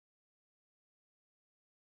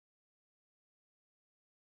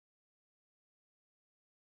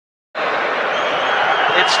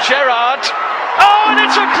Gerrard. Oh, and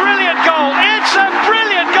it's a brilliant goal. It's a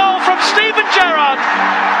brilliant goal from Gerrard.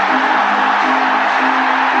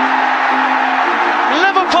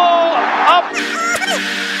 Liverpool up.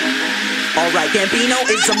 Alright, Gambino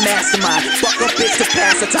is a mastermind. Fuck a bitch to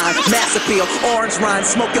pass the time. Mass appeal, orange rind,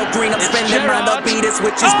 smoke your green. I'm spending mine. The beat is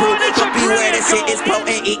which is brute. But beware, this shit is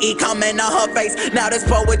potent. EE coming on her face. Now there's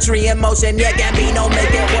poetry in motion. Yeah, Gambino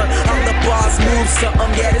make it work. I'm the boss, move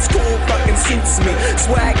something. Yeah, this cool fucking suits me.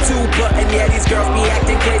 Swag 2 button. Yeah, these girls be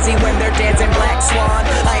acting crazy when they're dancing Black Swan.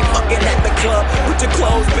 I ain't fucking at the club. Put your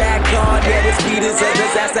clothes back on. Yeah, this beat is a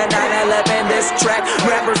disaster. 9/11. This track.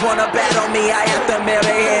 Rappers wanna battle me. I have to mail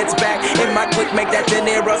their heads back. In my clique, make that De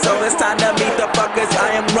Niro, so it's time to meet the fuckers.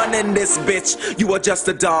 I am running this bitch, you are just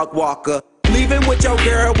a dog walker. Leaving with your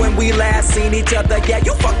girl when we last seen each other. Yeah,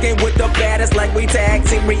 you fucking with the baddest like we tag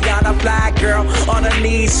team. Rihanna, fly girl on her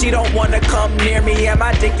knees, she don't wanna come near me. Yeah,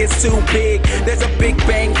 my dick is too big, there's a Big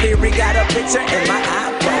Bang Theory. Got a picture in my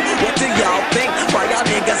iPhone, what do y'all think? Why y'all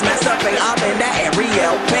niggas masturbate? I'm in that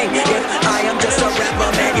Ariel pink. If I am just a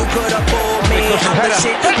rapper, man, you could've fooled me. I'm the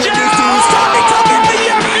shit, when these dudes talk, they talking to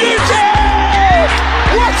me.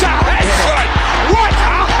 What a head, son! What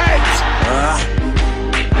a head!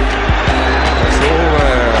 It's all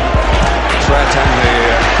there. Trent and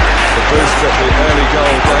the boost that the early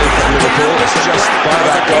goal gave for Liverpool. It's just by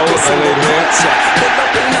that goal they lead here.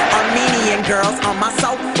 Filipino Armenian girls on my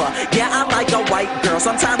sofa. Yeah, I like a white girl.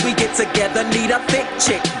 Sometimes we get together, need a thick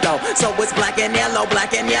chick though. So it's black and yellow,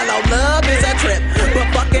 black and yellow. Love is a trip, but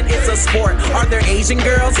fucking is a sport. Are there Asian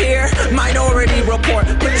girls here? Minority Report.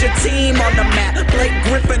 Put your team on the map. Blake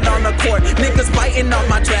Griffin on the court. Niggas biting on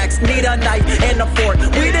my tracks. Need a knife and a fork.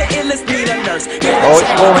 We the illest, need a nurse. Oh, it's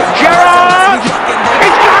falling.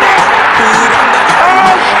 Gerrard!